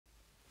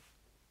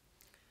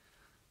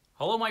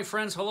Hello, my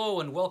friends. Hello,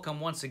 and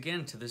welcome once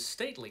again to the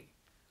stately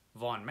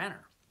Vaughan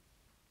Manor.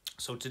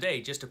 So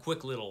today, just a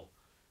quick little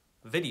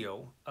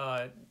video.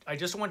 I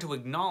just want to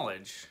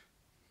acknowledge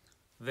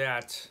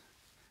that,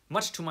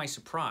 much to my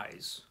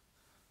surprise,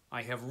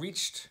 I have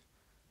reached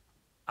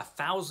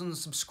 1,000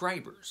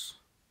 subscribers.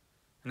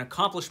 An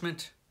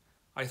accomplishment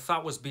I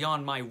thought was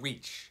beyond my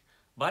reach,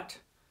 but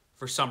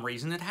for some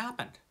reason it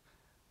happened.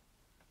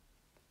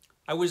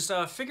 I was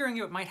figuring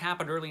it might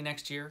happen early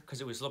next year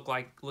because it was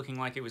looking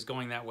like it was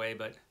going that way,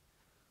 but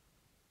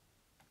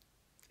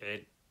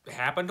it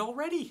happened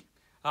already.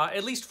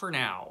 At least for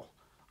now.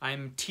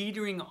 I'm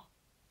teetering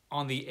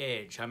on the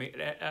edge. I mean,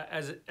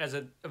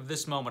 of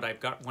this moment, I've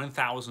got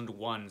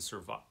 1,001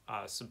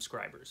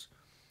 subscribers.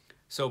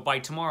 So by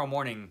tomorrow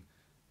morning,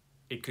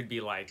 it could be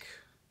like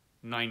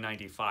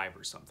 995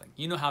 or something.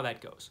 You know how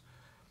that goes.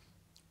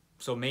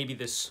 So maybe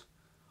this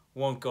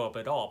won't go up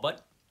at all,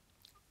 but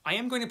I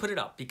am going to put it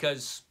up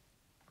because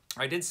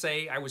I did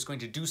say I was going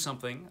to do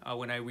something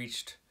when I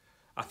reached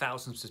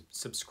 1,000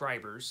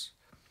 subscribers,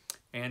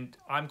 and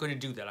I'm going to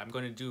do that. I'm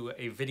going to do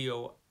a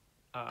video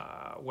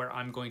where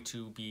I'm going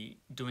to be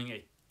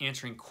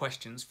answering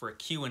questions for a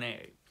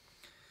Q&A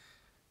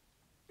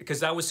because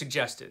that was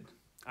suggested.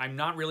 I'm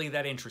not really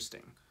that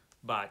interesting,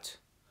 but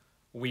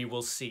we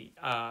will see.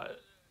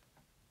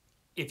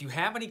 If you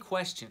have any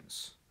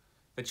questions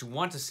that you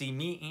want to see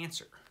me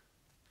answer,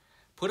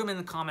 put them in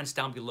the comments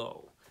down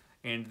below,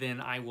 and then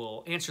I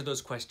will answer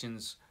those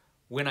questions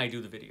when I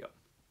do the video.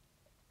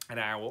 And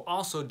I will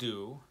also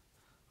do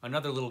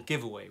another little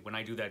giveaway when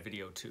I do that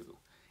video too.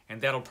 And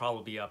that'll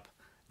probably be up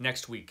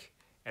next week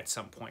at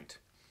some point.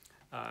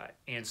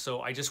 And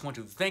so I just want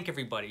to thank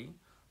everybody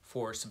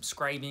for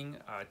subscribing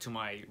to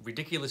my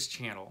ridiculous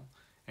channel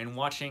and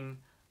watching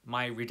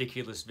my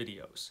ridiculous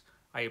videos.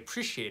 I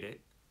appreciate it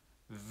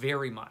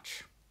very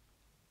much.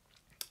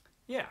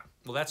 Yeah,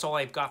 well, that's all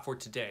I've got for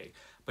today.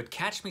 But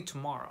catch me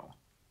tomorrow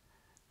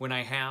when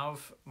I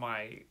have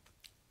my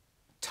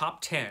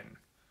top 10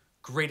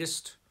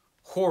 greatest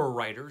horror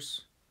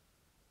writers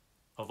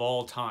of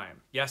all time.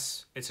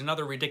 Yes, it's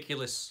another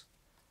ridiculous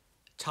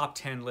top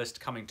 10 list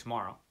coming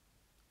tomorrow.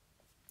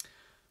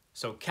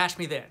 So catch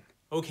me then.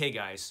 Okay,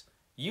 guys,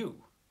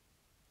 you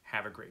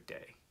have a great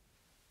day.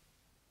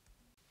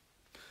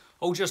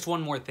 Oh, just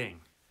one more thing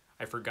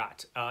I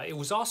forgot. It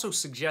was also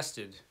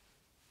suggested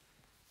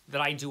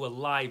that I do a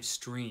live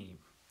stream.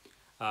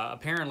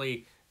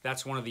 Apparently,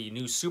 that's one of the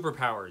new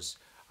superpowers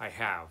I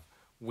have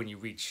when you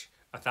reach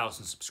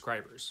 1,000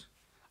 subscribers.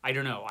 I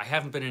don't know. I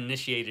haven't been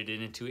initiated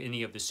into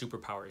any of the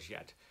superpowers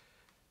yet.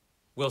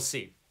 We'll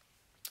see.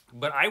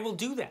 But I will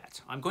do that.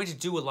 I'm going to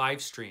do a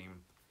live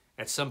stream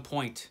at some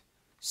point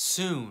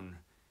soon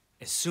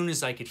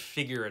as I could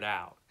figure it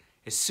out.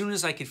 As soon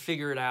as I could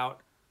figure it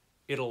out,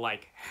 it'll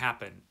like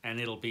happen, and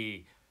it'll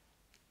be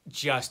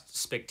just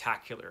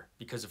spectacular,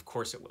 because of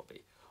course it will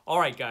be.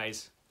 All right,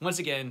 guys. Once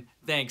again,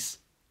 thanks.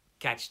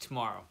 Catch you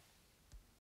tomorrow.